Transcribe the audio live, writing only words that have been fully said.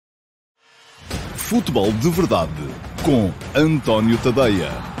Futebol de Verdade com António Tadeia.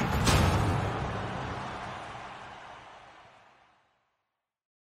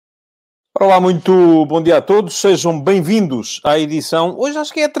 Olá, muito bom dia a todos. Sejam bem-vindos à edição, hoje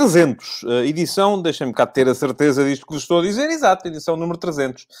acho que é a 300, edição, deixem-me cá ter a certeza disto que vos estou a dizer, exato, edição número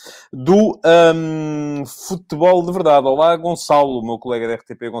 300, do Futebol de Verdade. Olá, Gonçalo, o meu colega da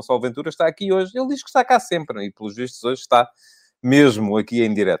RTP, Gonçalo Ventura, está aqui hoje. Ele diz que está cá sempre, e pelos vistos hoje está mesmo aqui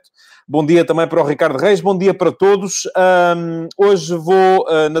em direto. Bom dia também para o Ricardo Reis, bom dia para todos. Hoje vou,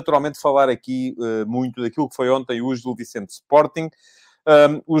 naturalmente, falar aqui muito daquilo que foi ontem o Gil Vicente Sporting.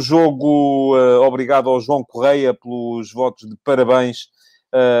 O jogo, obrigado ao João Correia pelos votos de parabéns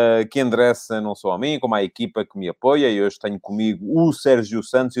que endereça não só a mim, como à equipa que me apoia. E hoje tenho comigo o Sérgio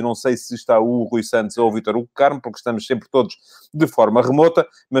Santos, e não sei se está o Rui Santos ou o Vítor Hugo Carmo, porque estamos sempre todos de forma remota,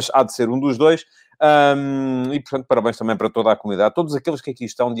 mas há de ser um dos dois. E, portanto, parabéns também para toda a comunidade, todos aqueles que aqui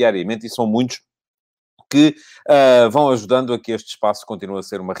estão diariamente, e são muitos, que vão ajudando a que este espaço continue a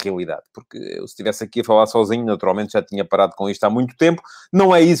ser uma realidade. Porque eu, se estivesse aqui a falar sozinho, naturalmente já tinha parado com isto há muito tempo.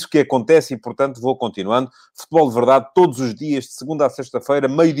 Não é isso que acontece e, portanto, vou continuando. Futebol de Verdade, todos os dias, de segunda a sexta-feira,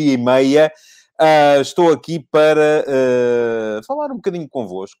 12:30. Estou aqui para falar um bocadinho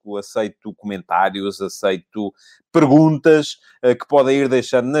convosco. Aceito comentários, aceito perguntas que podem ir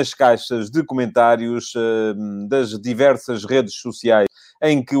deixando nas caixas de comentários das diversas redes sociais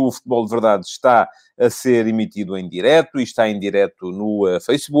em que o Futebol de Verdade está a ser emitido em direto, e está em direto no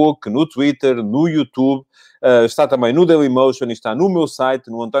Facebook, no Twitter, no YouTube, está também no Dailymotion, e está no meu site,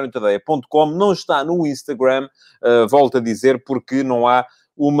 no antoniotadeia.com, não está no Instagram, volto a dizer, porque não há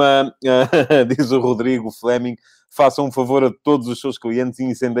uma, diz o Rodrigo Fleming, façam um favor a todos os seus clientes e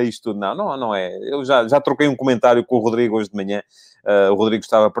incendeiem isto tudo. Não é. Eu já troquei um comentário com o Rodrigo hoje de manhã. O Rodrigo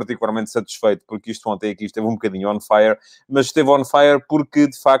estava particularmente satisfeito porque isto ontem aqui esteve um bocadinho on fire, mas esteve on fire porque,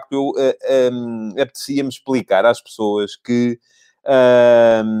 de facto, eu apetecia-me explicar às pessoas que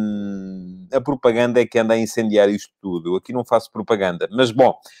a propaganda é que anda a incendiar isto tudo. Eu aqui não faço propaganda. Mas,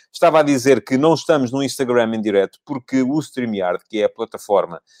 bom, estava a dizer que não estamos no Instagram em direto porque o StreamYard, que é a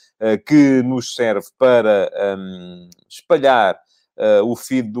plataforma que nos serve para espalhar o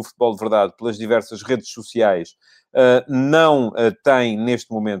feed do Futebol de Verdade pelas diversas redes sociais, não tem,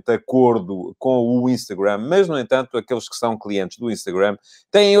 neste momento, acordo com o Instagram, mas, no entanto, aqueles que são clientes do Instagram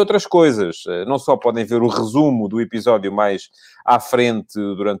têm outras coisas. Não só podem ver o resumo do episódio mais à frente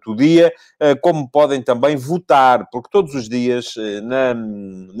durante o dia, como podem também votar, porque todos os dias,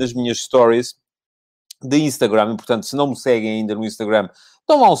 nas minhas stories de Instagram, e, portanto, se não me seguem ainda no Instagram,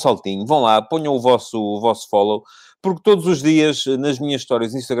 dão lá um saltinho, vão lá, ponham o vosso follow, porque todos os dias, nas minhas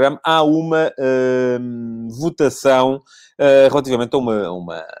histórias no Instagram, há uma votação relativamente a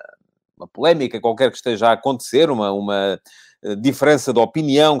uma polémica qualquer que esteja a acontecer, uma diferença de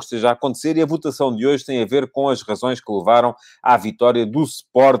opinião que esteja a acontecer, e a votação de hoje tem a ver com as razões que levaram à vitória do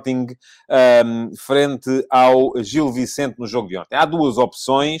Sporting frente ao Gil Vicente no jogo de ontem. Há duas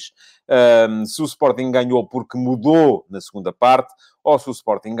opções. Se o Sporting ganhou porque mudou na segunda parte, ou se o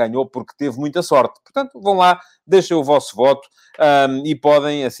Sporting ganhou porque teve muita sorte. Portanto, vão lá, deixem o vosso voto e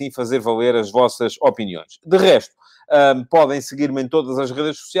podem, assim, fazer valer as vossas opiniões. De resto, podem seguir-me em todas as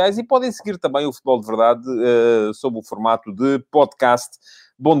redes sociais e podem seguir também o Futebol de Verdade sob o formato de podcast.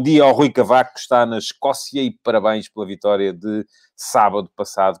 Bom dia ao Rui Cavaco, que está na Escócia, e parabéns pela vitória de sábado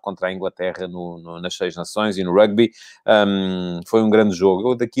passado contra a Inglaterra nas Seis Nações e no rugby. Foi um grande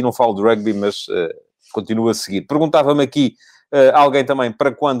jogo. Eu daqui não falo de rugby, mas continuo a seguir. Perguntava-me aqui alguém também para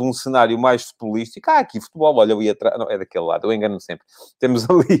quando um cenário mais futebolístico. Aqui futebol, olha, eu ia atrás. Não, é daquele lado, eu engano-me sempre. Temos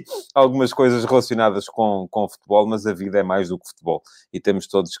ali algumas coisas relacionadas com futebol, mas a vida é mais do que futebol. E temos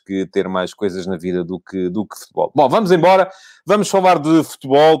todos que ter mais coisas na vida do que futebol. Bom, vamos embora. Vamos falar de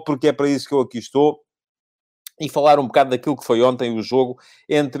futebol, porque é para isso que eu aqui estou. E falar um bocado daquilo que foi ontem o jogo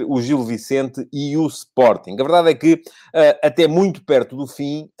entre o Gil Vicente e o Sporting. A verdade é que, até muito perto do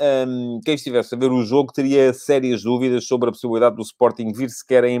fim, quem estivesse a ver o jogo teria sérias dúvidas sobre a possibilidade do Sporting vir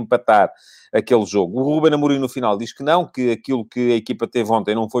sequer a empatar aquele jogo. O Ruben Amorim, no final, diz que não, que aquilo que a equipa teve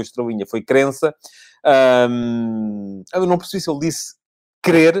ontem não foi estrelinha, foi crença. Eu não percebi se ele disse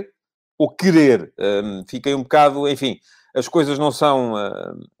querer ou querer. Fiquei um bocado, enfim, as coisas não são...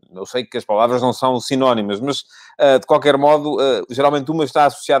 eu sei que as palavras não são sinónimas, mas, de qualquer modo, geralmente uma está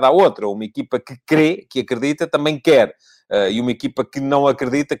associada à outra. Uma equipa que crê, que acredita, também quer. E uma equipa que não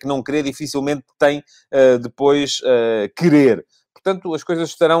acredita, que não crê, dificilmente tem depois querer. Portanto, as coisas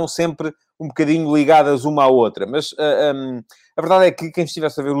estarão sempre um bocadinho ligadas uma à outra. Mas a verdade é que quem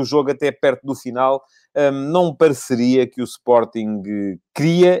estivesse a ver o jogo até perto do final não pareceria que o Sporting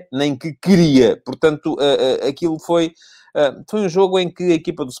queria, nem que queria. Portanto, aquilo foi Foi um jogo em que a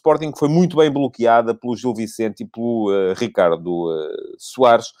equipa do Sporting foi muito bem bloqueada pelo Gil Vicente e pelo Ricardo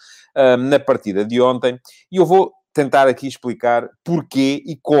Soares na partida de ontem. E eu vou tentar aqui explicar porquê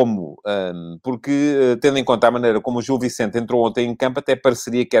e como. Porque, tendo em conta a maneira como o Gil Vicente entrou ontem em campo, até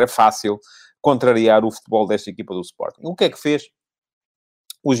pareceria que era fácil contrariar o futebol desta equipa do Sporting. O que é que fez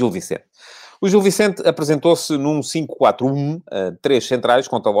o Gil Vicente? O Gil Vicente apresentou-se num 5-4-1, três centrais,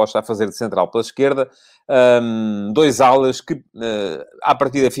 com o Talocha a fazer de central pela esquerda, dois alas que, à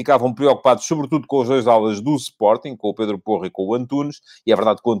partida, ficavam preocupados, sobretudo com os dois alas do Sporting, com o Pedro Porro e com o Antunes, e é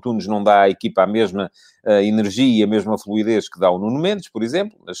verdade que o Antunes não dá à equipa a mesma energia e a mesma fluidez que dá o Nuno Mendes, por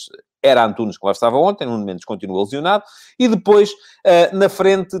exemplo, mas era Antunes que lá estava ontem, Nuno Mendes continua lesionado, e depois, na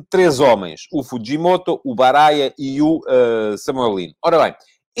frente, três homens, o Fujimoto, o Baraia e o Samuel Lino. Ora bem,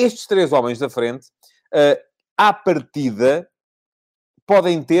 estes três homens da frente, à partida,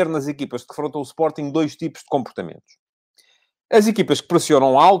 podem ter, nas equipas que defrontam o Sporting, dois tipos de comportamentos. As equipas que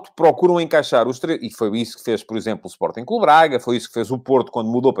pressionam alto procuram encaixar os três, e foi isso que fez, por exemplo, o Sporting Clube Braga, foi isso que fez o Porto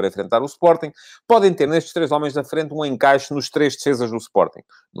quando mudou para enfrentar o Sporting, podem ter nestes três homens da frente um encaixe nos três defesas do Sporting,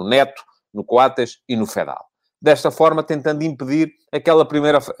 no Neto, no Coates e no Fedal. Desta forma, tentando impedir aquela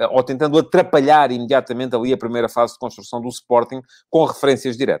primeira, ou tentando atrapalhar imediatamente ali a primeira fase de construção do Sporting com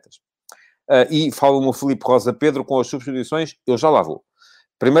referências diretas. E fala-me o Filipe Rosa Pedro com as substituições, eu já lá vou.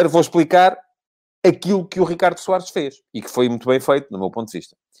 Primeiro vou explicar aquilo que o Ricardo Soares fez, e que foi muito bem feito, no meu ponto de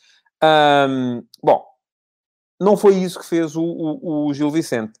vista. Bom, não foi isso que fez o Gil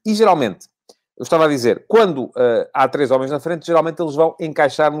Vicente. E, geralmente, eu estava a dizer, quando há três homens na frente, geralmente eles vão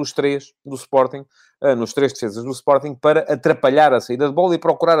encaixar nos três do Sporting, nos três defesas do Sporting, para atrapalhar a saída de bola e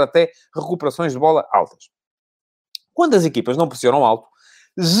procurar até recuperações de bola altas. Quando as equipas não pressionam alto,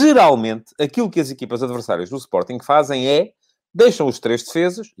 geralmente, aquilo que as equipas adversárias do Sporting fazem é deixam os três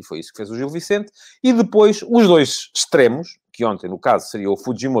defesas, e foi isso que fez o Gil Vicente, e depois os dois extremos, que ontem, no caso, seria o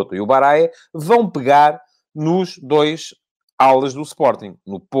Fujimoto e o Baraia, vão pegar nos dois alas do Sporting,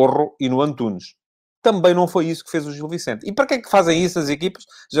 no Porro e no Antunes. Também não foi isso que fez o Gil Vicente. E para que é que fazem isso as equipas?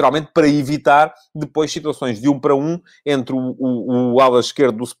 Geralmente para evitar depois situações de 1-1 entre o ala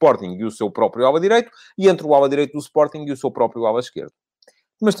esquerdo do Sporting e o seu próprio ala direito, e entre o ala direito do Sporting e o seu próprio ala esquerdo.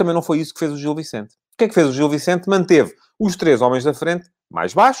 Mas também não foi isso que fez o Gil Vicente. O que é que fez o Gil Vicente? Manteve os três homens da frente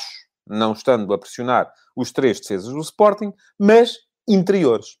mais baixos, não estando a pressionar os três defesas do Sporting, mas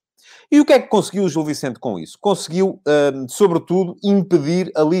interiores. E o que é que conseguiu o Gil Vicente com isso? Conseguiu, sobretudo,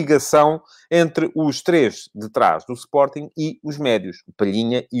 impedir a ligação entre os três de trás do Sporting e os médios, o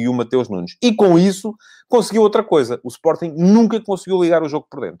Palhinha e o Mateus Nunes. E com isso, conseguiu outra coisa. O Sporting nunca conseguiu ligar o jogo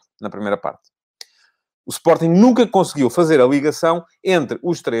por dentro, na primeira parte. O Sporting nunca conseguiu fazer a ligação entre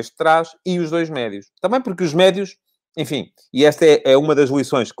os três de trás e os dois médios. Também porque os médios, enfim, e esta é uma das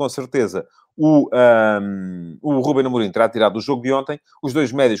lições que, com certeza, o Ruben Amorim terá tirado do jogo de ontem. Os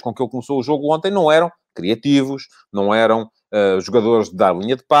dois médios com que ele começou o jogo ontem não eram criativos, não eram jogadores de dar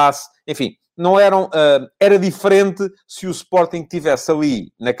linha de passe, enfim, não eram... era diferente se o Sporting tivesse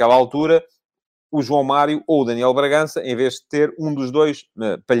ali, naquela altura, o João Mário ou o Daniel Bragança, em vez de ter um dos dois,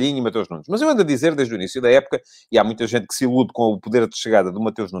 Palhinha e Mateus Nunes. Mas eu ando a dizer, desde o início da época, e há muita gente que se ilude com o poder de chegada do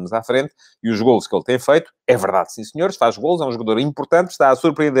Mateus Nunes à frente, e os golos que ele tem feito, é verdade, sim senhores, faz golos, é um jogador importante, está a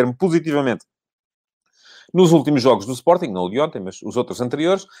surpreender-me positivamente nos últimos jogos do Sporting, não o de ontem, mas os outros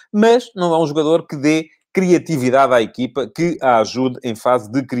anteriores, mas não é um jogador que dê criatividade à equipa, que a ajude em fase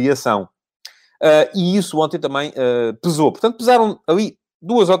de criação. E isso ontem também pesou. Portanto, pesaram ali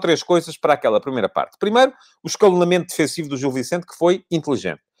duas ou três coisas para aquela primeira parte. Primeiro, o escalonamento defensivo do Gil Vicente, que foi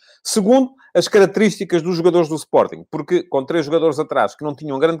inteligente. Segundo, as características dos jogadores do Sporting, porque com três jogadores atrás que não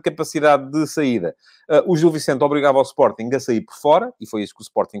tinham grande capacidade de saída, o Gil Vicente obrigava o Sporting a sair por fora, e foi isso que o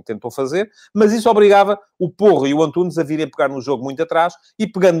Sporting tentou fazer, mas isso obrigava o Porro e o Antunes a virem pegar no jogo muito atrás, e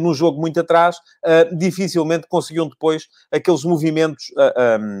pegando no jogo muito atrás, dificilmente conseguiam depois aqueles movimentos...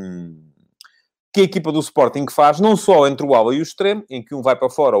 que a equipa do Sporting faz, não só entre o ala e o extremo, em que um vai para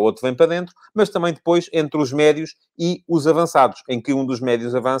fora, o outro vem para dentro, mas também depois entre os médios e os avançados, em que um dos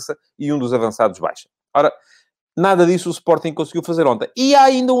médios avança e um dos avançados baixa. Ora, nada disso o Sporting conseguiu fazer ontem. E há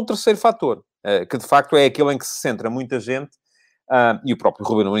ainda um terceiro fator, que de facto é aquele em que se centra muita gente, e o próprio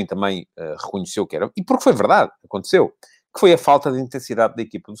Ruben Amorim também reconheceu que era, e porque foi verdade, aconteceu, que foi a falta de intensidade da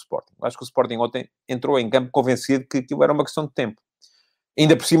equipa do Sporting. Acho que o Sporting ontem entrou em campo convencido que aquilo era uma questão de tempo.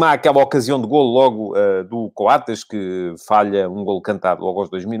 Ainda por cima há aquela ocasião de golo logo do Coates, que falha um golo cantado logo aos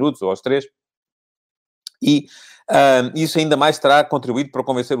 2 minutos ou aos 3. E isso ainda mais terá contribuído para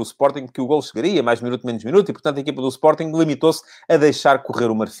convencer o Sporting que o golo chegaria, mais minuto, menos minuto, e portanto a equipa do Sporting limitou-se a deixar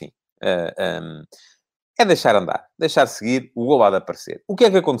correr o marfim. É deixar andar, deixar seguir, o golo há de aparecer. O que é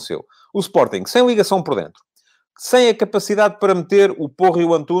que aconteceu? O Sporting, sem ligação por dentro, sem a capacidade para meter o Porro e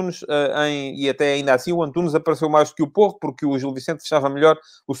o Antunes e até ainda assim o Antunes apareceu mais do que o Porro, porque o Gil Vicente fechava melhor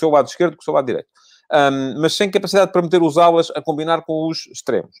o seu lado esquerdo que o seu lado direito. Mas sem capacidade para meter os alas a combinar com os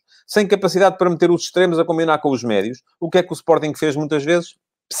extremos. Sem capacidade para meter os extremos a combinar com os médios. O que é que o Sporting fez muitas vezes?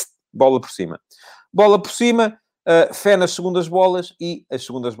 Psst, bola por cima. Bola por cima, fé nas segundas bolas, e as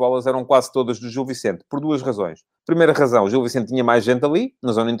segundas bolas eram quase todas do Gil Vicente, por duas razões. Primeira razão, o Gil Vicente tinha mais gente ali,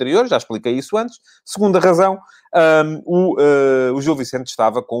 na zona interior, já expliquei isso antes. Segunda razão, o Gil Vicente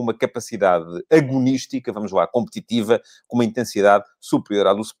estava com uma capacidade agonística, vamos lá, competitiva, com uma intensidade superior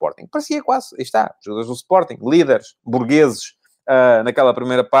à do Sporting. Parecia quase, aí está, jogadores do Sporting, líderes, burgueses, naquela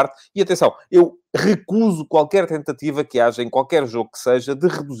primeira parte. E atenção, eu recuso qualquer tentativa que haja em qualquer jogo que seja de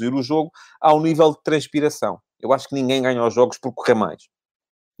reduzir o jogo ao nível de transpiração. Eu acho que ninguém ganha os jogos por correr mais.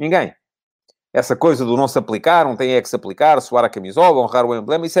 Ninguém. Essa coisa do não se aplicar, não tem é que se aplicar, suar a camisola, honrar o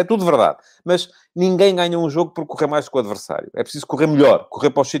emblema, isso é tudo verdade. Mas ninguém ganha um jogo por correr mais que o adversário. É preciso correr melhor,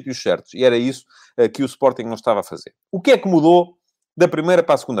 correr para os sítios certos. E era isso que o Sporting não estava a fazer. O que é que mudou da primeira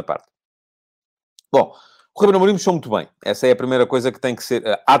para a segunda parte? Bom, o Ruben Amorim mexeu muito bem. Essa é a primeira coisa que tem que ser...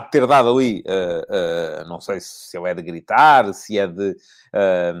 há de ter dado ali... não sei se ele é de gritar, se é de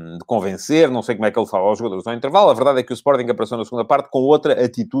convencer, não sei como é que ele fala aos jogadores ao intervalo. A verdade é que o Sporting apareceu na segunda parte com outra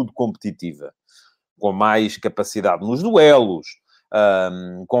atitude competitiva. Com mais capacidade nos duelos,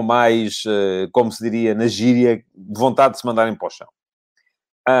 com mais, como se diria na gíria, vontade de se mandarem para o chão.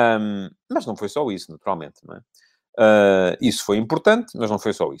 Mas não foi só isso, naturalmente, não é? Isso foi importante, mas não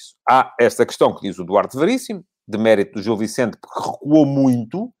foi só isso. Há esta questão que diz o Duarte Veríssimo, de mérito do Gil Vicente, porque recuou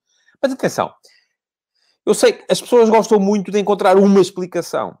muito. Mas atenção, eu sei que as pessoas gostam muito de encontrar uma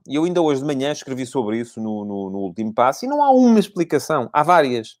explicação. E eu ainda hoje de manhã escrevi sobre isso no último passo, e não há uma explicação, há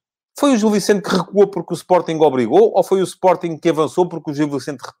várias. Foi o Gil Vicente que recuou porque o Sporting obrigou, ou foi o Sporting que avançou porque o Gil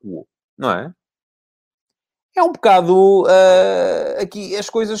Vicente recuou? Não é? É um bocado... aqui as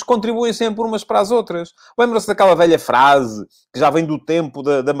coisas contribuem sempre umas para as outras. Lembra-se daquela velha frase que já vem do tempo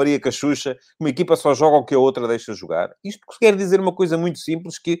da Maria Cachucha: uma equipa só joga o que a outra deixa jogar? Isto quer dizer uma coisa muito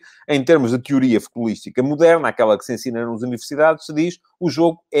simples, que em termos de teoria futebolística moderna, aquela que se ensina nas universidades, se diz: o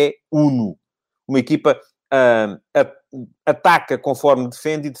jogo é uno. Uma equipa ataca conforme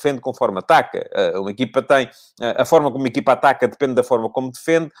defende e defende conforme ataca. Uma equipa tem... a forma como a equipa ataca depende da forma como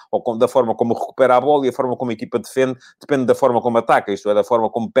defende, ou da forma como recupera a bola, e a forma como a equipa defende depende da forma como ataca, isto é, da forma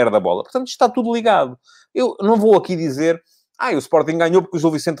como perde a bola. Portanto, isto está tudo ligado. Eu não vou aqui dizer: o Sporting ganhou porque o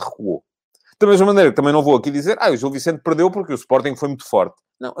Gil Vicente recuou. Da mesma maneira que também não vou aqui dizer: o Gil Vicente perdeu porque o Sporting foi muito forte.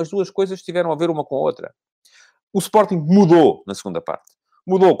 Não, as duas coisas tiveram a ver uma com a outra. O Sporting mudou na segunda parte.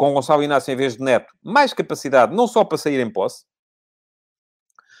 Mudou com o Gonçalo Inácio em vez de Neto, mais capacidade, não só para sair em posse.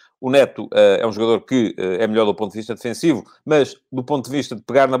 O Neto é um jogador que é melhor do ponto de vista defensivo, mas do ponto de vista de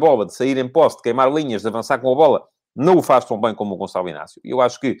pegar na bola, de sair em posse, de queimar linhas, de avançar com a bola, não o faz tão bem como o Gonçalo Inácio. E eu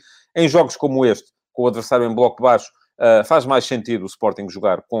acho que em jogos como este, com o adversário em bloco baixo, faz mais sentido o Sporting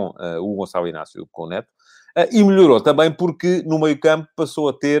jogar com o Gonçalo Inácio do que com o Neto. E melhorou também porque no meio-campo passou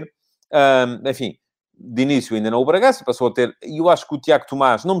a ter, enfim, de início ainda não o Bragança, passou a ter... E eu acho que o Tiago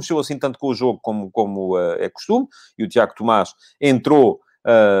Tomás não mexeu assim tanto com o jogo como é costume, e o Tiago Tomás entrou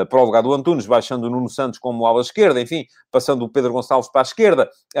para o lugar do Antunes, baixando o Nuno Santos como ala esquerda, enfim, passando o Pedro Gonçalves para a esquerda,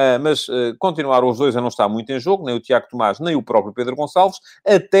 mas continuaram os dois a não estar muito em jogo, nem o Tiago Tomás, nem o próprio Pedro Gonçalves,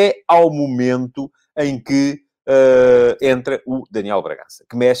 até ao momento em que entra o Daniel Bragança,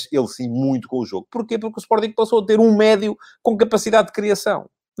 que mexe, ele sim, muito com o jogo. Porquê? Porque o Sporting passou a ter um médio com capacidade de criação.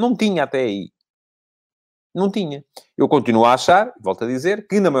 Não tinha até aí. Não tinha. Eu continuo a achar, volto a dizer,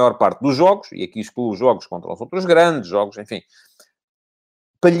 que na maior parte dos jogos, e aqui excluo os jogos contra os outros grandes jogos, enfim,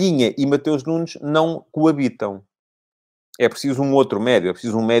 Palhinha e Mateus Nunes não coabitam. É preciso um outro médio, é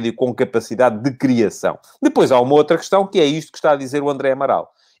preciso um médio com capacidade de criação. Depois há uma outra questão, que é isto que está a dizer o André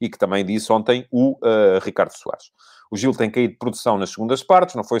Amaral, e que também disse ontem o Ricardo Soares. O Gil tem caído de produção nas segundas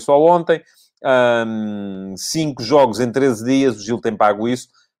partes, não foi só ontem. 5 jogos em 13 dias, o Gil tem pago isso.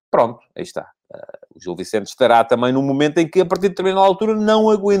 Pronto, aí está. O Gil Vicente estará também num momento em que, a partir de determinada altura, não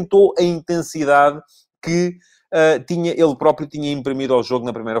aguentou a intensidade que ele próprio tinha imprimido ao jogo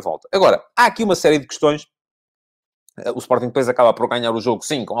na primeira volta. Agora, há aqui uma série de questões. O Sporting depois acaba por ganhar o jogo,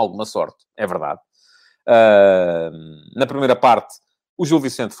 sim, com alguma sorte. É verdade. Na primeira parte, o Gil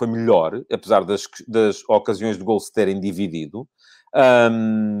Vicente foi melhor, apesar das ocasiões de gol se terem dividido.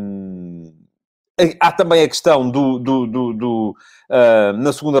 Há também a questão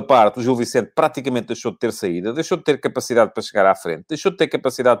na segunda parte, o Gil Vicente praticamente deixou de ter saída, deixou de ter capacidade para chegar à frente, deixou de ter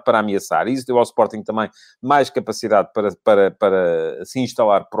capacidade para ameaçar, e isso deu ao Sporting também mais capacidade para se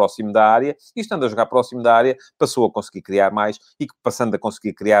instalar próximo da área, e estando a jogar próximo da área, passou a conseguir criar mais, e passando a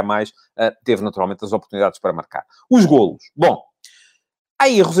conseguir criar mais, teve naturalmente as oportunidades para marcar. Os golos. Bom, há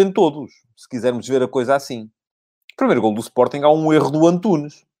erros em todos, se quisermos ver a coisa assim. Primeiro golo do Sporting, há um erro do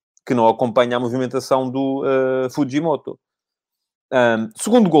Antunes, que não acompanha a movimentação do Fujimoto.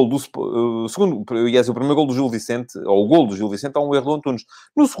 Segundo gol do... o primeiro gol do Gil Vicente, ou o gol do Gil Vicente, há um erro do Antunes.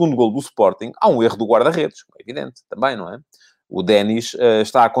 No segundo gol do Sporting, há um erro do guarda-redes. É evidente, também, não é? O Denis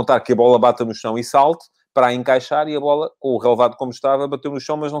está a contar que a bola bata no chão e salte para a encaixar, e a bola, com o relevado como estava, bateu no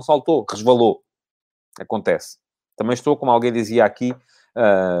chão, mas não saltou, resvalou. Acontece. Também estou, como alguém dizia aqui,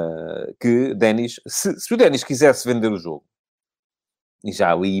 que Denis... Se o Denis quisesse vender o jogo, e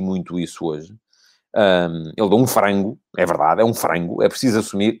já li muito isso hoje, ele deu um frango, é verdade, é um frango, é preciso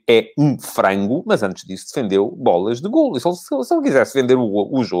assumir, é um frango, mas antes disso defendeu bolas de golo. E se ele quisesse vender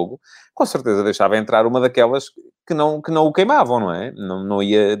o jogo, com certeza deixava entrar uma daquelas que não o queimavam, não é? Não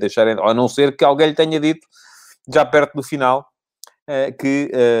ia deixar entrar, a não ser que alguém lhe tenha dito, já perto do final,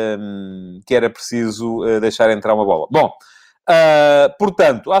 que era preciso deixar entrar uma bola. Bom,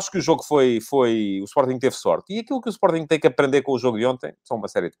 portanto, acho que o jogo foi... O Sporting teve sorte. E aquilo que o Sporting tem que aprender com o jogo de ontem são uma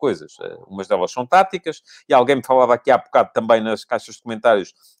série de coisas. Umas delas são táticas. E alguém me falava aqui há bocado também nas caixas de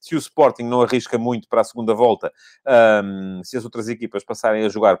comentários, se o Sporting não arrisca muito para a segunda volta, se as outras equipas passarem a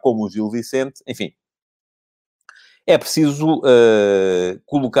jogar como o Gil Vicente, enfim. É preciso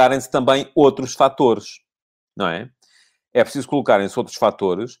colocarem-se também outros fatores, não é? É preciso colocarem-se outros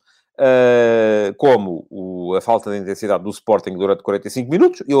fatores, como a falta de intensidade do Sporting durante 45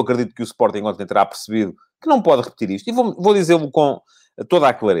 minutos. Eu acredito que o Sporting ontem terá percebido que não pode repetir isto. E vou dizê-lo com toda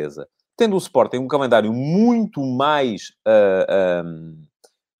a clareza. Tendo o Sporting um calendário muito mais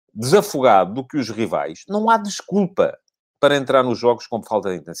desafogado do que os rivais, não há desculpa para entrar nos jogos com falta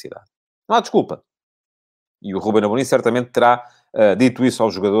de intensidade. Não há desculpa. E o Ruben Amorim certamente terá dito isso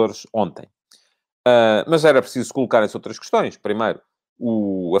aos jogadores ontem. Mas era preciso colocarem-se outras questões. Primeiro,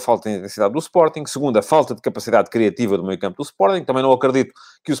 a falta de intensidade do Sporting. Segundo, a falta de capacidade criativa do meio-campo do Sporting. Também não acredito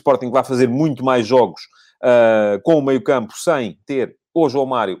que o Sporting vá fazer muito mais jogos com o meio-campo sem ter ou João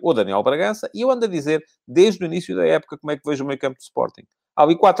Mário ou Daniel Bragança. E eu ando a dizer, desde o início da época, como é que vejo o meio-campo do Sporting. Há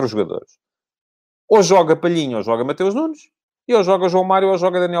ali 4 jogadores. Ou joga Palhinha ou joga Mateus Nunes. E ou joga João Mário ou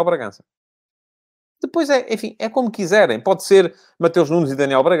joga Daniel Bragança. Depois enfim, é como quiserem. Pode ser Mateus Nunes e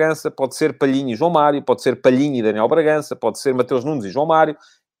Daniel Bragança, pode ser Palhinha e João Mário, pode ser Palhinha e Daniel Bragança, pode ser Mateus Nunes e João Mário.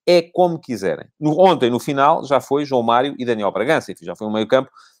 É como quiserem. Ontem, no final, já foi João Mário e Daniel Bragança. Enfim, já foi um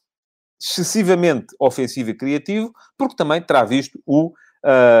meio-campo excessivamente ofensivo e criativo, porque também terá visto o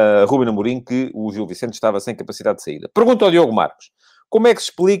Ruben Amorim que o Gil Vicente estava sem capacidade de saída. Pergunta ao Diogo Marcos. Como é que se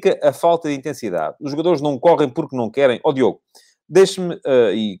explica a falta de intensidade? Os jogadores não correm porque não querem? Diogo, deixe-me...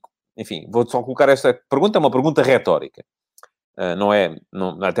 Enfim, vou só colocar esta pergunta, é uma pergunta retórica.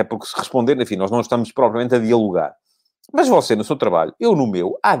 Até porque se responder, enfim, nós não estamos propriamente a dialogar. Mas você, no seu trabalho, eu no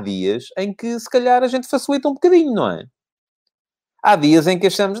meu, há dias em que, se calhar, a gente facilita um bocadinho, não é? Há dias em que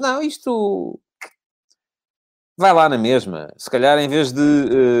achamos, não, isto vai lá na mesma. Se calhar, em vez de...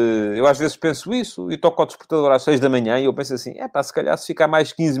 eu às vezes penso isso e toco ao despertador às 6 da manhã e eu penso assim, se calhar se ficar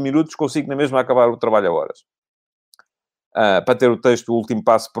mais 15 minutos consigo na mesma acabar o trabalho a horas. Para ter o texto, o último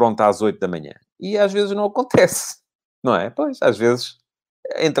passo pronto às 8 da manhã. E às vezes não acontece, não é? Pois, às vezes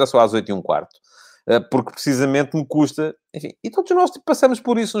entra só às 8h15. Porque precisamente me custa... Enfim, e todos nós passamos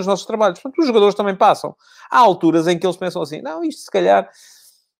por isso nos nossos trabalhos. Portanto, os jogadores também passam. Há alturas em que eles pensam assim, não, isto se calhar,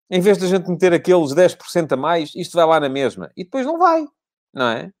 em vez de a gente meter aqueles 10% a mais, isto vai lá na mesma. E depois não vai, não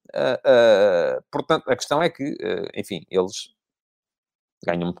é? Portanto, a questão é que, enfim, eles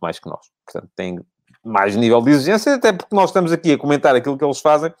ganham muito mais que nós. Portanto, têm mais nível de exigência, até porque nós estamos aqui a comentar aquilo que eles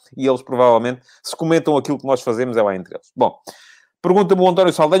fazem e eles provavelmente, se comentam aquilo que nós fazemos, é lá entre eles. Bom, pergunta-me o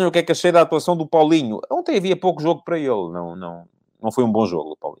António Saldanha o que é que achei da atuação do Paulinho. Ontem havia pouco jogo para ele. Não foi um bom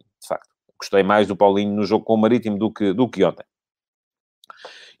jogo, o Paulinho, de facto. Gostei mais do Paulinho no jogo com o Marítimo do que ontem.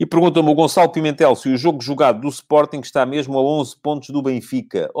 E pergunta-me o Gonçalo Pimentel se o jogo jogado do Sporting está mesmo a 11 pontos do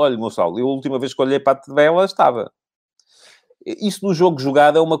Benfica. Olha, Gonçalo, eu a última vez que olhei para a tabela estava. Isso no jogo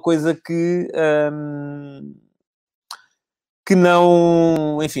jogado é uma coisa que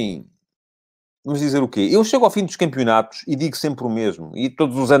não... Enfim, vamos dizer o quê? Eu chego ao fim dos campeonatos e digo sempre o mesmo. E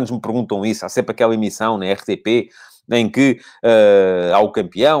todos os anos me perguntam isso. Há sempre aquela emissão na RTP em que há o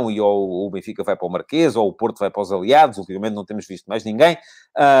campeão e ou o Benfica vai para o Marquês ou o Porto vai para os Aliados. Ultimamente não temos visto mais ninguém.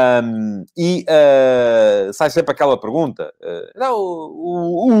 Sai sempre aquela pergunta.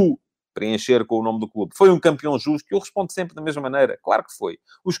 Não, preencher com o nome do clube. Foi um campeão justo? Eu respondo sempre da mesma maneira. Claro que foi.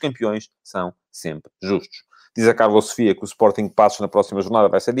 Os campeões são sempre justos. Diz a Carla Sofia que o Sporting Passos na próxima jornada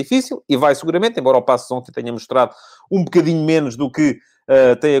vai ser difícil, e vai seguramente, embora o Passos ontem tenha mostrado um bocadinho menos do que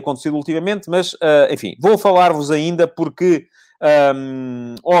tem acontecido ultimamente, mas, enfim, vou falar-vos ainda porque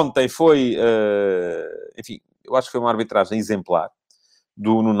ontem foi, enfim, eu acho que foi uma arbitragem exemplar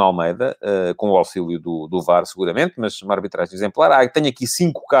do Nuno Almeida, com o auxílio do VAR, seguramente, mas uma arbitragem exemplar. Tenho aqui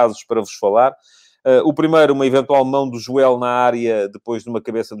 5 casos para vos falar. O primeiro, uma eventual mão do Joel na área, depois de uma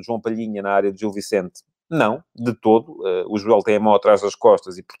cabeça do João Palhinha na área de Gil Vicente. Não, de todo. O Joel tem a mão atrás das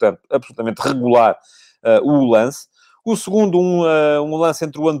costas e, portanto, absolutamente regular o lance. O segundo, um lance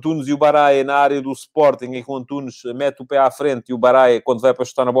entre o Antunes e o Baraia na área do Sporting, em que o Antunes mete o pé à frente e o Baraia, quando vai para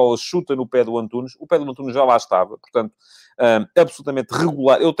chutar na bola, chuta no pé do Antunes. O pé do Antunes já lá estava, portanto, absolutamente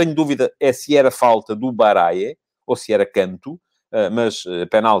regular. Eu tenho dúvida se era falta do Baraia ou se era canto, mas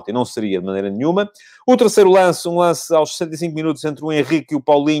penalti não seria de maneira nenhuma. O terceiro lance, um lance aos 65 minutos entre o Henrique e o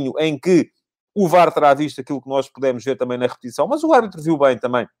Paulinho, em que o VAR terá visto aquilo que nós pudemos ver também na repetição, mas o árbitro viu bem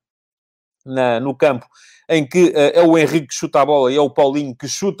também no campo, em que é o Henrique que chuta a bola e é o Paulinho que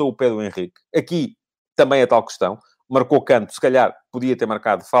chuta o pé do Henrique. Aqui também é tal questão. Marcou canto, se calhar podia ter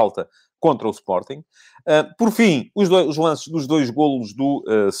marcado falta contra o Sporting. Por fim, os lances dos 2 golos do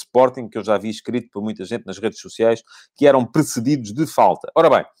Sporting, que eu já vi escrito por muita gente nas redes sociais, que eram precedidos de falta. Ora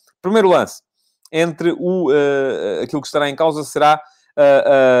bem, primeiro lance, entre aquilo que estará em causa será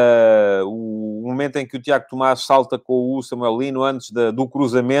o momento em que o Tiago Tomás salta com o Samuel Lino antes do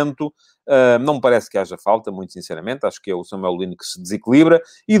cruzamento. Não me parece que haja falta, muito sinceramente. Acho que é o Samuel Lino que se desequilibra.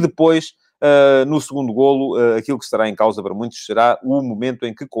 E depois, no segundo golo, aquilo que estará em causa para muitos será o momento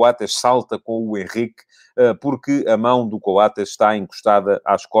em que Coates salta com o Henrique, porque a mão do Coates está encostada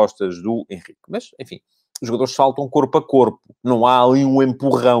às costas do Henrique. Mas, enfim, os jogadores saltam corpo a corpo. Não há ali um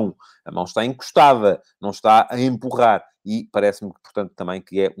empurrão. A mão está encostada, não está a empurrar. E parece-me, portanto, também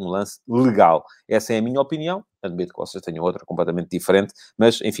que é um lance legal. Essa é a minha opinião. Admito que vocês tenham outra completamente diferente.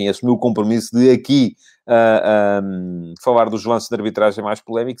 Mas, enfim, assumi o compromisso de aqui falar dos lances de arbitragem mais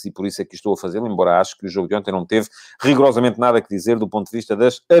polémicos e por isso é que estou a fazê-lo, embora acho que o jogo de ontem não teve rigorosamente nada a dizer do ponto de vista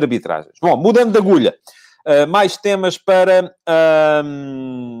das arbitragens. Bom, mudando de agulha. Mais temas para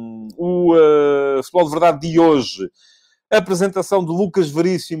o Futebol de Verdade de hoje. A apresentação de Lucas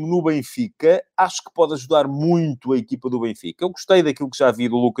Veríssimo no Benfica, acho que pode ajudar muito a equipa do Benfica. Eu gostei daquilo que já vi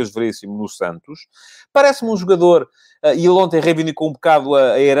do Lucas Veríssimo no Santos. Parece-me um jogador, e ele ontem reivindicou um bocado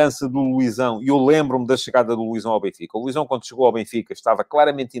a herança do Luizão, e eu lembro-me da chegada do Luizão ao Benfica. O Luizão, quando chegou ao Benfica, estava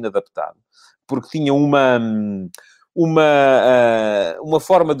claramente inadaptado, porque tinha uma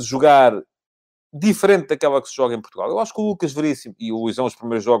forma de jogar diferente daquela que se joga em Portugal. Eu acho que o Lucas Veríssimo, e o Luizão, os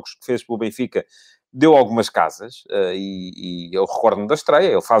primeiros jogos que fez pelo Benfica, deu algumas casas, e eu recordo-me da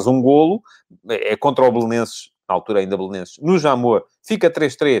estreia, ele faz um golo, é contra o Belenenses, na altura ainda Belenenses, no Jamor, fica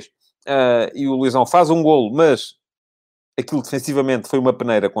 3-3, e o Luizão faz um golo, mas aquilo defensivamente foi uma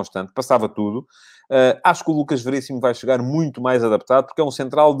peneira constante, passava tudo. Acho que o Lucas Veríssimo vai chegar muito mais adaptado, porque é um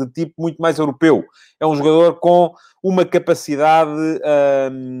central de tipo muito mais europeu. É um jogador com uma capacidade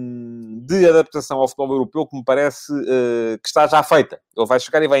de adaptação ao futebol europeu que me parece que está já feita. Ele vai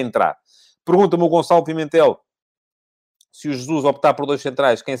chegar e vai entrar. Pergunta-me o Gonçalo Pimentel se o Jesus optar por 2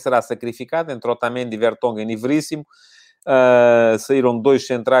 centrais, quem será sacrificado? Entre Otamendi, Vertonghen e Veríssimo. Saíram 2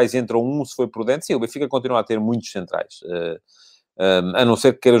 centrais e entrou um, se foi prudente. Sim, o Benfica continua a ter muitos centrais. A não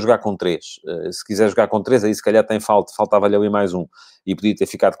ser que queira jogar com 3. Se quiser jogar com 3, aí se calhar faltava-lhe ali mais um. E podia ter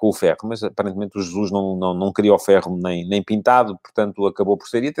ficado com o Ferro. Mas aparentemente o Jesus não queria o Ferro nem pintado, portanto acabou por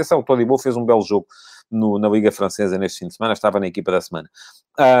ser. E atenção, o Todibo fez um belo jogo na Liga Francesa neste fim de semana. Estava na equipa da semana.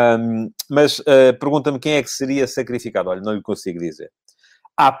 Mas pergunta-me quem é que seria sacrificado. Olha, não lhe consigo dizer.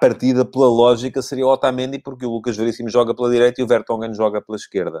 À partida, pela lógica, seria o Otamendi, porque o Lucas Veríssimo joga pela direita e o Vertonghen joga pela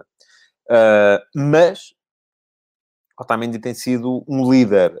esquerda. Mas Otamendi tem sido um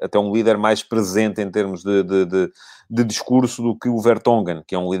líder, até um líder mais presente em termos de discurso do que o Vertonghen,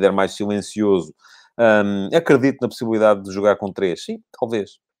 que é um líder mais silencioso. Acredito na possibilidade de jogar com 3. Sim,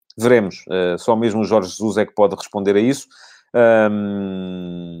 talvez. Veremos. Só mesmo o Jorge Jesus é que pode responder a isso.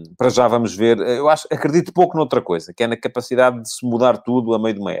 Para já vamos ver. Acredito pouco noutra coisa, que é na capacidade de se mudar tudo a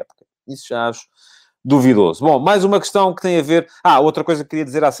meio de uma época. Isso já acho duvidoso. Bom, mais uma questão que tem a ver... outra coisa que queria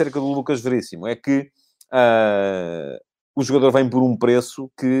dizer acerca do Lucas Veríssimo é que o jogador vem por um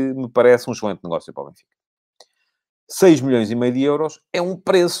preço que me parece um excelente negócio para o Benfica. 6,5 milhões de euros é um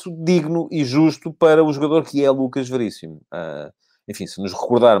preço digno e justo para o jogador que é Lucas Veríssimo. Enfim, se nos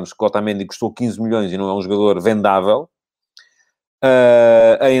recordarmos que o Otamendi custou 15 milhões e não é um jogador vendável,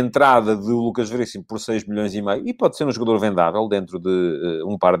 a entrada do Lucas Veríssimo por 6 milhões e meio, e pode ser um jogador vendável dentro de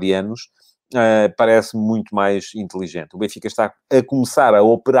um par de anos, parece muito mais inteligente. O Benfica está a começar a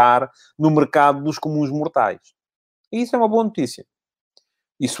operar no mercado dos comuns mortais. E isso é uma boa notícia.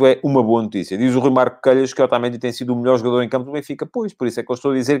 Isso é uma boa notícia. Diz o Rui Marco Calhas que o Otamendi tem sido o melhor jogador em campo do Benfica. Pois, por isso é que eu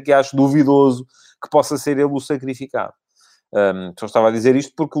estou a dizer que acho duvidoso que possa ser ele o sacrificado. Só estava a dizer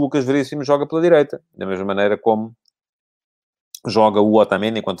isto porque o Lucas Veríssimo joga pela direita, da mesma maneira como joga o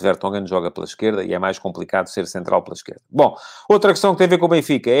Otamendi, enquanto Vertonghen joga pela esquerda, e é mais complicado ser central pela esquerda. Bom, outra questão que tem a ver com o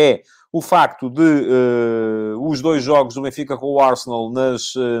Benfica é o facto de os dois jogos do Benfica com o Arsenal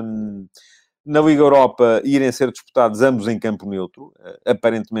na Liga Europa irem ser disputados ambos em campo neutro.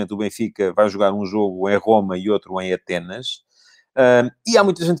 Aparentemente o Benfica vai jogar um jogo em Roma e outro em Atenas. E há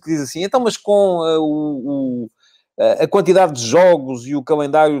muita gente que diz assim, então, mas com a quantidade de jogos e o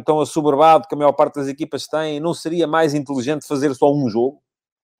calendário tão assoberbado que a maior parte das equipas tem, não seria mais inteligente fazer só um jogo?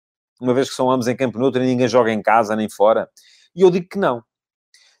 Uma vez que são ambos em campo neutro e ninguém joga em casa nem fora? E eu digo que não.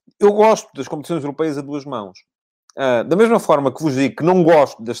 Eu gosto das competições europeias a duas mãos. Da mesma forma que vos digo que não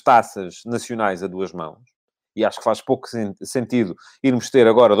gosto das taças nacionais a duas mãos, e acho que faz pouco sentido irmos ter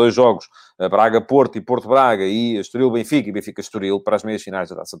agora dois jogos, Braga-Porto e Porto-Braga, e Estoril-Benfica e Benfica-Estoril, para as meias finais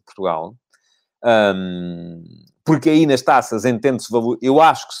da Taça de Portugal. Porque aí nas taças entende-se... Eu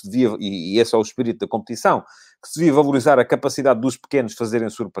acho que se devia, e esse é o espírito da competição, que se devia valorizar a capacidade dos pequenos fazerem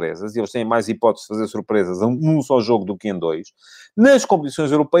surpresas, e eles têm mais hipóteses de fazer surpresas num só jogo do que em dois. Nas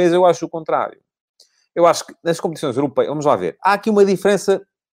competições europeias eu acho o contrário. Eu acho que nas competições europeias... Vamos lá ver. Há aqui uma diferença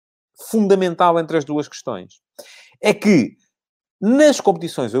fundamental entre as duas questões. É que nas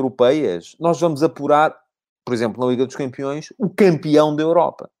competições europeias nós vamos apurar, por exemplo, na Liga dos Campeões, o campeão da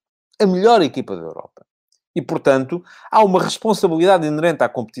Europa. A melhor equipa da Europa. E, portanto, há uma responsabilidade inerente à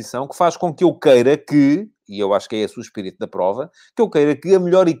competição que faz com que eu queira que, e eu acho que é esse o espírito da prova, que eu queira que a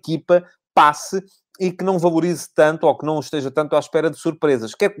melhor equipa passe e que não valorize tanto ou que não esteja tanto à espera de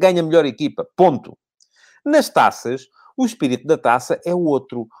surpresas. Quero que ganhe a melhor equipa. Ponto. Nas taças, o espírito da taça é o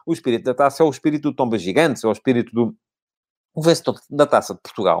outro. O espírito da taça é o espírito do Tomba Gigantes, é o espírito do... O vencedor da Taça de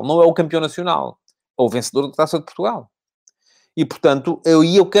Portugal não é o campeão nacional. É o vencedor da Taça de Portugal. E, portanto,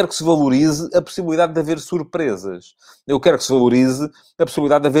 eu quero que se valorize a possibilidade de haver surpresas. Eu quero que se valorize a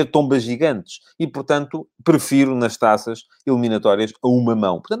possibilidade de haver tombas gigantes. E, portanto, prefiro nas taças eliminatórias a uma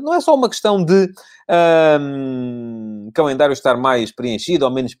mão. Portanto, não é só uma questão de calendário estar mais preenchido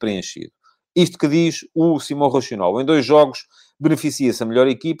ou menos preenchido. Isto que diz o Simão Rochinol. Em dois jogos beneficia-se a melhor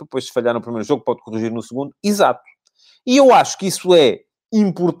equipa, depois se falhar no primeiro jogo pode corrigir no segundo. Exato. E eu acho que isso é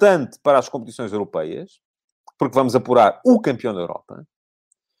importante para as competições europeias, porque vamos apurar o campeão da Europa,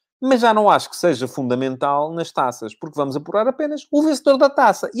 mas já não acho que seja fundamental nas taças, porque vamos apurar apenas o vencedor da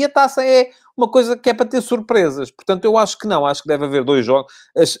taça. E a taça é uma coisa que é para ter surpresas. Portanto, eu acho que não. Acho que deve haver dois jogos.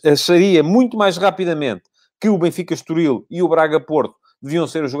 Acharia muito mais rapidamente que o Benfica-Estoril e o Braga-Porto deviam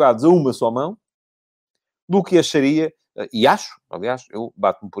ser jogados a uma só mão, do que acharia, e acho, aliás, eu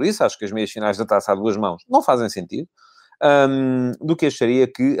bato-me por isso, acho que as meias finais da taça a duas mãos não fazem sentido, do que acharia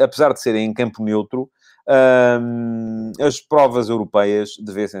que, apesar de serem em campo neutro, as provas europeias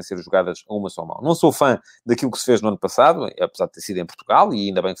devessem ser jogadas a uma só mão. Não sou fã daquilo que se fez no ano passado, apesar de ter sido em Portugal, e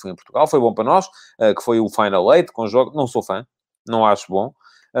ainda bem que foi em Portugal, foi bom para nós, que foi o Final Eight com jogo. Não sou fã, não acho bom.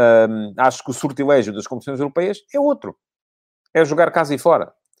 Acho que o sortilégio das competições europeias é outro. É jogar casa e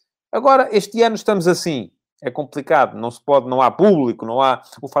fora. Agora, este ano estamos assim. É complicado, não se pode, não há público, não há...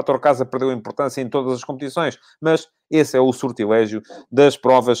 O fator casa perdeu importância em todas as competições, mas esse é o sortilégio das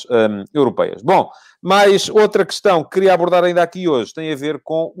provas europeias. Bom, mais outra questão que queria abordar ainda aqui hoje tem a ver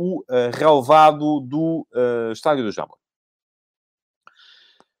com o relevado do Estádio do Jamor.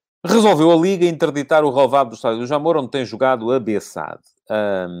 Resolveu a Liga interditar o relevado do Estádio do Jamor, onde tem jogado a Bessade.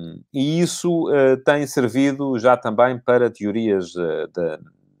 E isso tem servido já também para teorias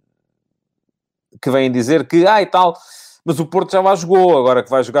que vêm dizer que, e tal, mas o Porto já lá jogou, agora que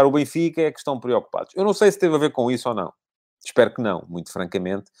vai jogar o Benfica é que estão preocupados. Eu não sei se teve a ver com isso ou não. Espero que não, muito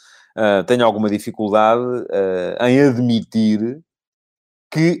francamente. Tenho alguma dificuldade em admitir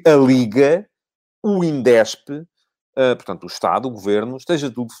que a Liga, o Indesp, portanto, o Estado, o Governo,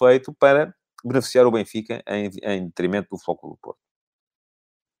 esteja tudo feito para beneficiar o Benfica em detrimento do Futebol Clube do Porto.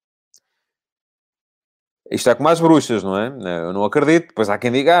 Isto é como as bruxas, não é? Eu não acredito. Depois há quem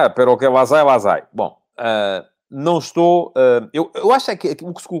diga, pero que vazai, vazai. Bom, não estou... eu acho que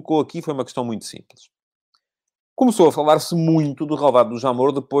o que se colocou aqui foi uma questão muito simples. Começou a falar-se muito do relvado do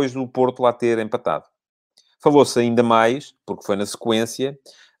Jamor depois do Porto lá ter empatado. Falou-se ainda mais, porque foi na sequência,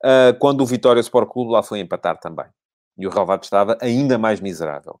 quando o Vitória Sport Clube lá foi empatar também. E o relvado estava ainda mais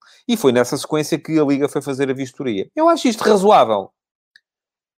miserável. E foi nessa sequência que a Liga foi fazer a vistoria. Eu acho isto razoável.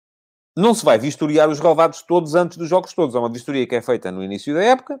 não se vai vistoriar os relevados todos antes dos jogos todos. É uma vistoria que é feita no início da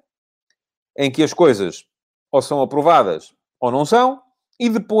época, em que as coisas ou são aprovadas ou não são, e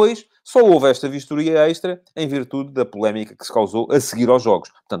depois só houve esta vistoria extra em virtude da polémica que se causou a seguir aos jogos.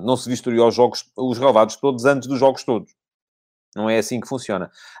 Portanto, não se vistoria os relevados todos antes dos jogos todos. Não é assim que funciona.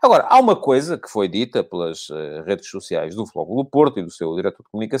 Agora, há uma coisa que foi dita pelas redes sociais do Futebol Clube do Porto e do seu diretor de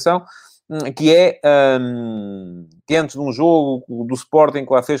comunicação, que é que antes de um jogo do Sporting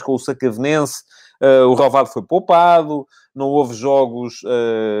que lá fez com o Sacavenense, o relvado foi poupado, não houve jogos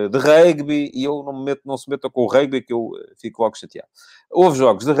de rugby, e eu não se meta com o rugby, que eu fico logo chateado. Houve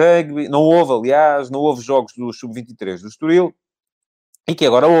jogos de rugby, não houve, aliás, não houve jogos do Sub-23 do Estoril, e que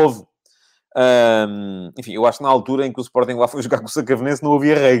agora houve. Enfim, eu acho que na altura em que o Sporting lá foi jogar com o Sacavenense não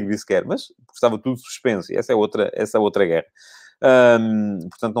havia rugby sequer, mas estava tudo suspenso, e essa é outra guerra.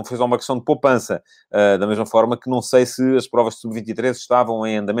 Portanto, não foi só uma questão de poupança, da mesma forma que não sei se as provas de sub-23 estavam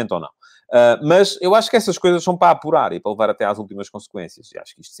em andamento ou não. Mas eu acho que essas coisas são para apurar e para levar até às últimas consequências. E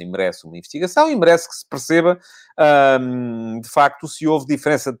acho que isto sim merece uma investigação e merece que se perceba, de facto, se houve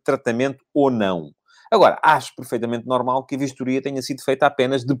diferença de tratamento ou não. Agora, acho perfeitamente normal que a vistoria tenha sido feita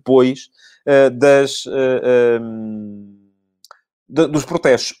apenas depois dos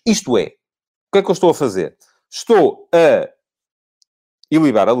protestos. Isto é, o que é que eu estou a fazer? Estou a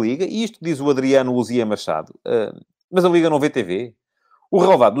ilibar a Liga, e isto diz o Adriano Luzia Machado, mas a Liga não vê TV. O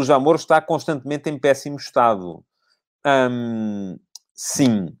relvado do Jamor está constantemente em péssimo estado.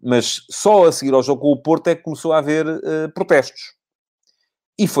 Sim, mas só a seguir ao jogo com o Porto é que começou a haver protestos.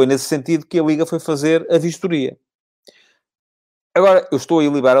 E foi nesse sentido que a Liga foi fazer a vistoria. Agora, eu estou a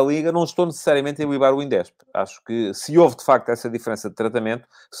ilibar a Liga, não estou necessariamente a ilibar o Indesp. Acho que se houve, de facto, essa diferença de tratamento,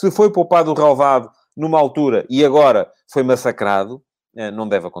 se foi poupado o relvado numa altura e agora foi massacrado, não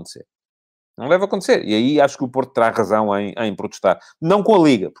deve acontecer. Não deve acontecer. E aí acho que o Porto terá razão em protestar. Não com a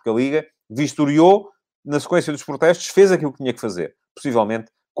Liga, porque a Liga vistoriou, na sequência dos protestos, fez aquilo que tinha que fazer. Possivelmente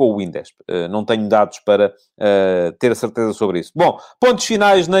com o Indesp. Não tenho dados para ter a certeza sobre isso. Bom, pontos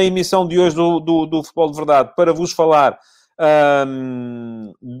finais na emissão de hoje do Futebol de Verdade, para vos falar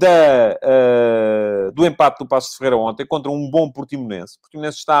do empate do Paços de Ferreira ontem contra um bom Portimonense. O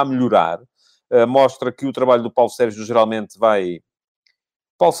Portimonense está a melhorar. Mostra que o trabalho do Paulo Sérgio geralmente vai...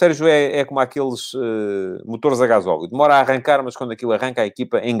 Paulo Sérgio é como aqueles motores a gasóleo. Demora a arrancar, mas quando aquilo arranca, a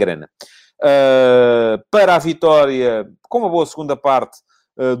equipa engrena. Para a vitória, com uma boa segunda parte,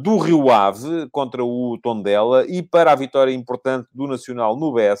 do Rio Ave contra o Tondela, e para a vitória importante do Nacional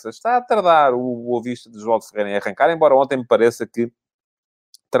no Bessa. Está a tardar o Boa Vista de João de Ferreira em arrancar, embora ontem me pareça que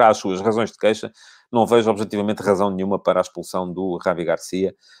terá as suas razões de queixa. Não vejo objetivamente razão nenhuma para a expulsão do Javi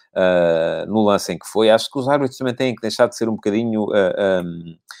Garcia no lance em que foi. Acho que os árbitros também têm que deixar de ser um bocadinho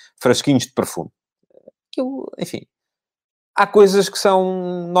frasquinhos de perfume. Enfim, há coisas que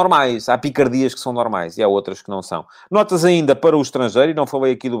são normais, há picardias que são normais e há outras que não são. Notas ainda para o estrangeiro, e não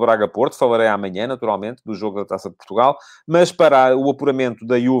falei aqui do Braga-Porto, falarei amanhã, naturalmente, do jogo da Taça de Portugal, mas para o apuramento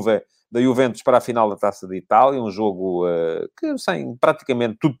da Juventus para a final da Taça de Itália, um jogo que sem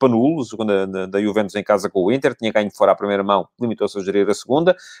praticamente tudo para nulo, da Juventus em casa com o Inter, tinha ganho fora a primeira mão, limitou-se a gerir a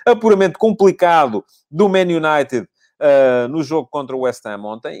segunda. Apuramento complicado do Man United no jogo contra o West Ham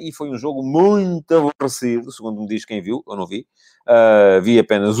ontem, e foi um jogo muito aborrecido, segundo me diz quem viu, eu não vi, vi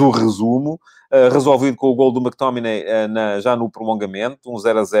apenas o resumo, resolvido com o gol do McTominay já no prolongamento, um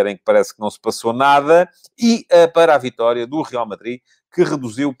 0-0 em que parece que não se passou nada, e para a vitória do Real Madrid, que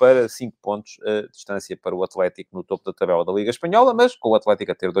reduziu para 5 pontos a distância para o Atlético no topo da tabela da Liga Espanhola, mas com o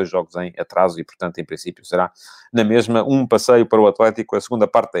Atlético a ter 2 jogos em atraso e, portanto, em princípio, será na mesma um passeio para o Atlético a segunda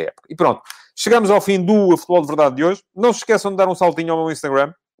parte da época. E pronto, chegamos ao fim do Futebol de Verdade de hoje. Não se esqueçam de dar um saltinho ao meu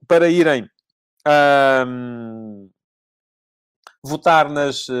Instagram para irem votar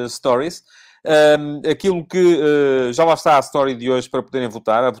nas stories. Aquilo que já lá está a story de hoje para poderem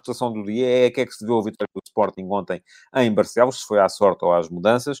votar, a votação do dia é a que é que se deu a vitória do Sporting ontem em Barcelos, se foi à sorte ou às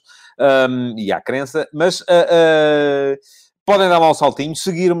mudanças, e à crença, mas podem dar lá um saltinho,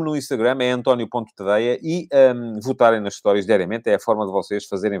 seguir-me no Instagram, é António.tadeia, e votarem nas stories diariamente, é a forma de vocês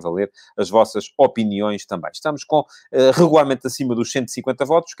fazerem valer as vossas opiniões também. Estamos com regularmente acima dos 150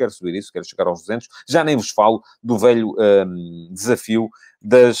 votos, quero subir isso, quero chegar aos 200, já nem vos falo do velho desafio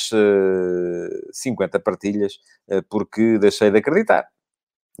das 50 partilhas, porque deixei de acreditar.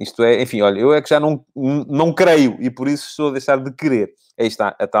 Isto é, enfim, olha, eu é que já não creio, e por isso estou a deixar de querer. Aí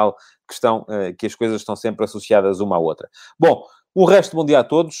está a tal questão que as coisas estão sempre associadas uma à outra. Bom, o resto, bom dia a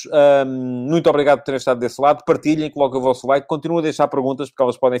todos. Muito obrigado por terem estado desse lado. Partilhem, coloquem o vosso like. Continuem a deixar perguntas, porque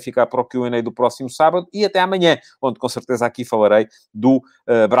elas podem ficar para o Q&A do próximo sábado. E até amanhã, onde com certeza aqui falarei do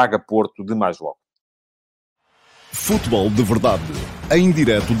Braga-Porto de mais logo. Futebol de Verdade, em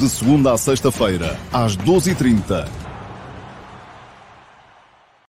direto de segunda a sexta-feira, às 12h30.